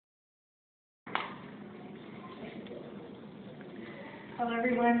Hello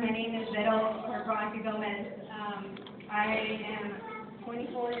everyone, my name is Vero Veronica Gomez. I am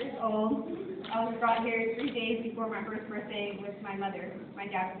 24 years old. I was brought here 3 days before my first birthday with my mother. My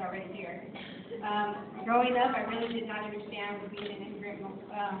dad was already here. Growing up, I really did not understand what being an immigrant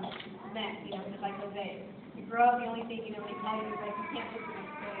meant, just like Jose. You grow up, the only thing, they tell you is like you can't visit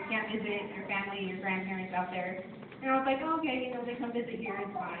Mexico, you can't visit your family, your grandparents out there. And I was like, oh, okay, they come visit here, it's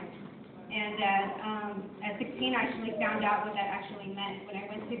fine. And at 16, I actually found out what that actually meant. When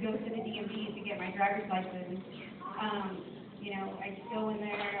I went to go to the DMV to get my driver's license, I go in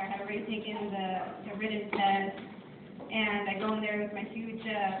there, I had already taken the written test, and I go in there with my huge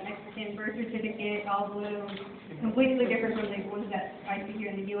Mexican birth certificate, all blue, completely different from the ones that I see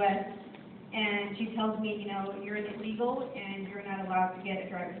here in the U.S. And she tells me, you're illegal and you're not allowed to get a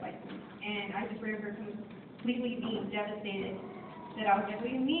driver's license. And I just remember completely being devastated. That I was like, what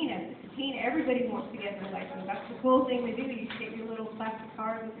do you mean? At 16, everybody wants to get their license. That's the cool thing to do. You get your little plastic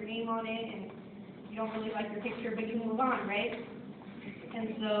card with your name on it, and you don't really like your picture, but you move on, right?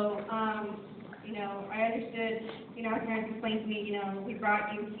 And so, I understood, my parents explained to me, we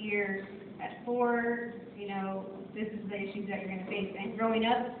brought you here at 4, this is the issues that you're going to face. And growing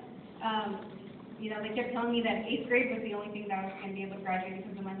up, they kept telling me that 8th grade was the only thing that I was going to be able to graduate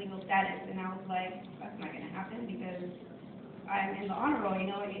because of my legal status. And I was like, that's not going to happen because I'm in the honor roll, in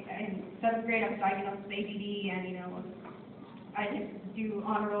 7th grade I was diagnosed with ADD, and, I didn't do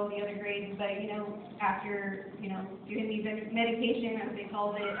honor roll the other grades, but, after, doing these medication, as they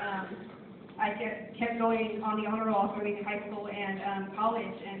called it, I kept going on the honor roll all through high school and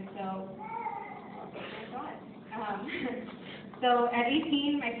college, and so, so at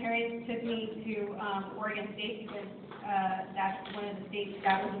 18, my parents took me to Oregon State because that's one of the states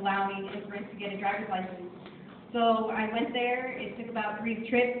that was allowing immigrants to get a driver's license. So I went there. It took about 3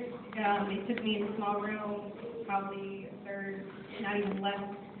 trips. They took me in a small room, probably a third, not even less,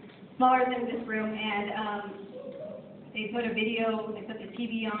 smaller than this room, and they put a video, they put the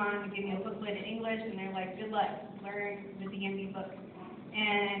TV on, they gave me a booklet in English, and they're like, good luck, learn the DMV book.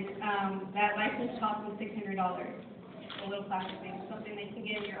 And that license cost me $600, a little plastic thing, something that you can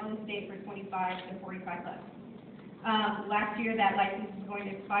get in your own state for $25 to $45. Last year, that license was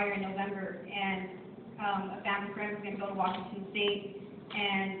going to expire in November, and a family friend was going to go to Washington State,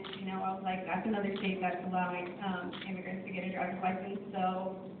 and, I was like, that's another state that's allowing immigrants to get a driver's license.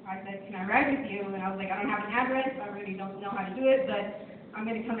 So I said, can I ride with you? And I was like, I don't have an address, I really don't know how to do it, but I'm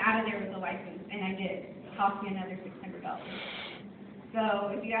going to come out of there with a license. And I did. It cost me another $600.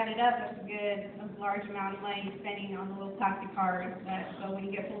 So if you add it up, that's a large amount of money spending on the little plastic cards. So when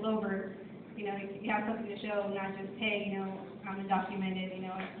you get pulled over, you have something to show, not just, hey, I'm undocumented,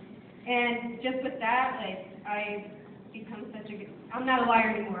 And just with that, I become such a good, I'm not a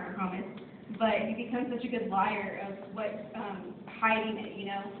liar anymore, I promise, but you become such a good liar of hiding it,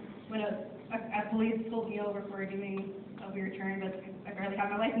 When a police pulled me over for doing a weird turn, but I barely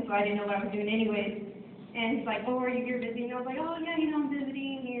had my license, so I didn't know what I was doing anyways. And he's like, oh, are you here visiting? And I was like, oh, yeah, I'm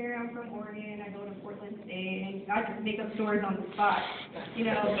visiting here. I'm from Oregon. I go to Portland State. And I just make up stories on the spot,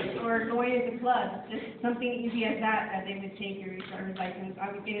 or going to the club. Just something easy as that they would take your driver's license.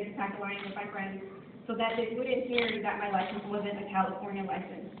 I would get into pack a line with my friends so that they wouldn't hear that my license wasn't a California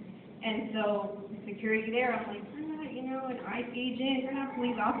license. And so the security there, I'm like, you're not, an ICE agent. You're not a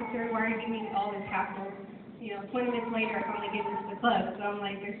police officer. Why are you giving me all this hassle? 20 minutes later, I finally get into the club. So I'm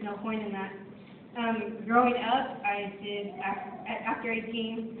like, there's no point in that. Growing up, I did, after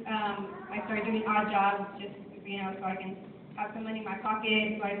 18, I started doing odd jobs just, so I can have some money in my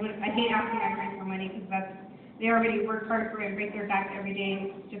pocket. So I hate asking my friends for money because they already work hard for it and break their backs every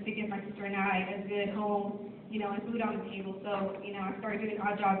day just to give my sister and I a good home, and food on the table. So, I started doing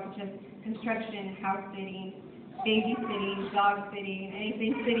odd jobs such as construction, house sitting, babysitting, dog sitting,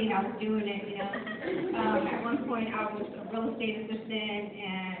 anything sitting, I was doing it, At one point, I was a real estate assistant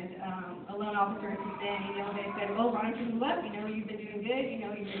and a loan officer assistant, they said, well, why don't you move up, you've been doing good, you've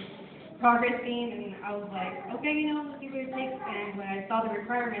been progressing, and I was like, okay, let's see what it takes. And when I saw the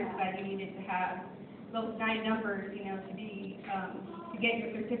requirements that you needed to have those 9 numbers, to be, to get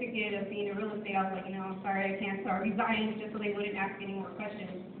your certificate of being a real estate, I was like, I'm sorry, I can't, so I resigned just so they wouldn't ask any more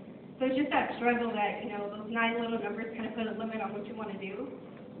questions. So it's just that struggle that, those 9 little numbers kind of put a limit on what you want to do.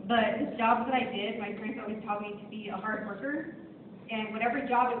 But the jobs that I did, my parents always taught me to be a hard worker. And whatever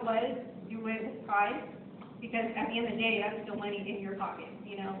job it was, do it with pride. Because at the end of the day, that's still money in your pocket,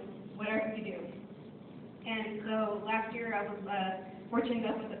 whatever you do. And so last year I was fortunate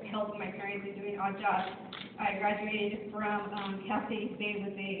enough with the help of my parents in doing odd jobs. I graduated from Cal State Bay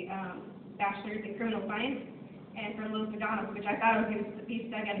with a bachelor's in criminal science. And from Louis McDonald's, which I thought I was going to be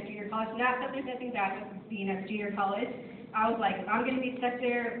stuck at a junior college. Not that there's nothing bad with being at a junior college, I was like, if I'm going to be stuck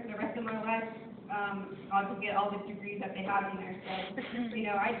there the rest of my life, I'll just get all the degrees that they have in there. So, you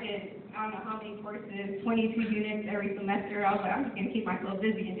know, I did, I don't know how many courses, 22 units every semester. I was like, I'm just going to keep myself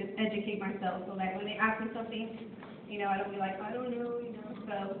busy and just educate myself so that when they ask me something, you know, I don't be like, I don't know, you know.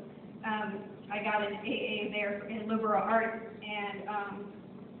 So, I got an AA there in liberal arts, and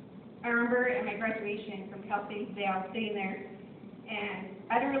I remember at my graduation from Cal State Day, I was sitting there, and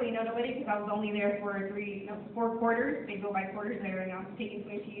I didn't really know nobody because I was only there for 4 quarters. They go by quarters there, and I was taking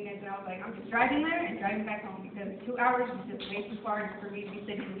 22 units, and I was like, I'm just driving there and driving back home because 2 hours is just way too far for me to be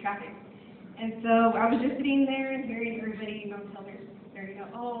sitting in traffic. And so I was just sitting there and hearing everybody, you know, tell their you know,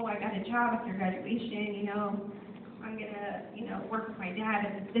 oh, I got a job after graduation, you know, I'm gonna, you know, work with my dad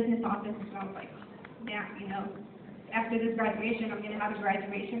at the business office. And I was like, yeah, you know, after this graduation, I'm gonna have a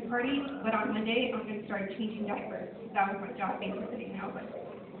graduation party, but on Monday, I'm gonna start changing diapers. That was my job basically, and I was like,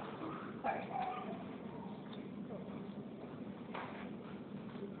 sorry.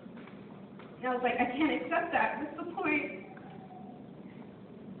 And I was like, I can't accept that. What's the point?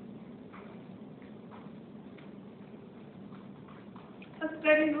 Of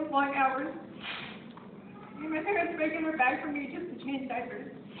spending those long hours. And my parents making their bag for me just to change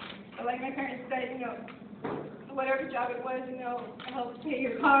diapers. But like my parents said, you know, whatever job it was, you know, help pay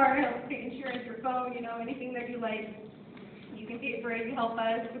your car, help pay insurance, your phone, you know, anything that you like, you can pay for it, you help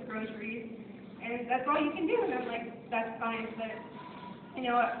us with groceries, and that's all you can do. And I'm like, that's fine, but, you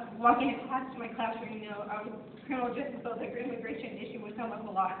know, walking past my classroom, you know, I was criminal justice, so the immigration issue would come up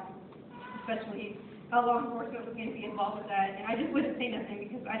a lot, especially how law enforcement was going to be involved with that, and I just wouldn't say nothing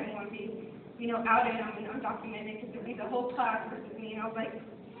because I didn't want to be, you know, outed and undocumented because it would be the whole class versus me, and I was like,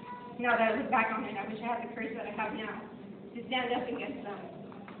 now that I look back on it, I wish I had the courage that I have now to stand up against them.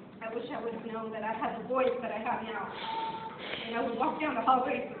 I wish I would have known that I had the voice that I have now. And I would walk down the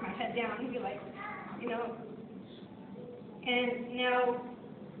hallways with my head down and be like, you know. And now,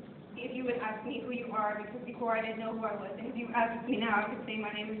 if you would ask me who you are, because before I didn't know who I was, and if you ask me now, I could say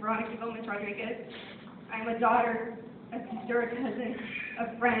my name is Veronica Gomez Rodriguez. I'm a daughter, a sister, a cousin,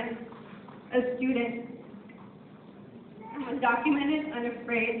 a friend, a student. I'm undocumented,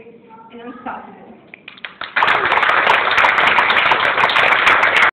 unafraid, and unstoppable.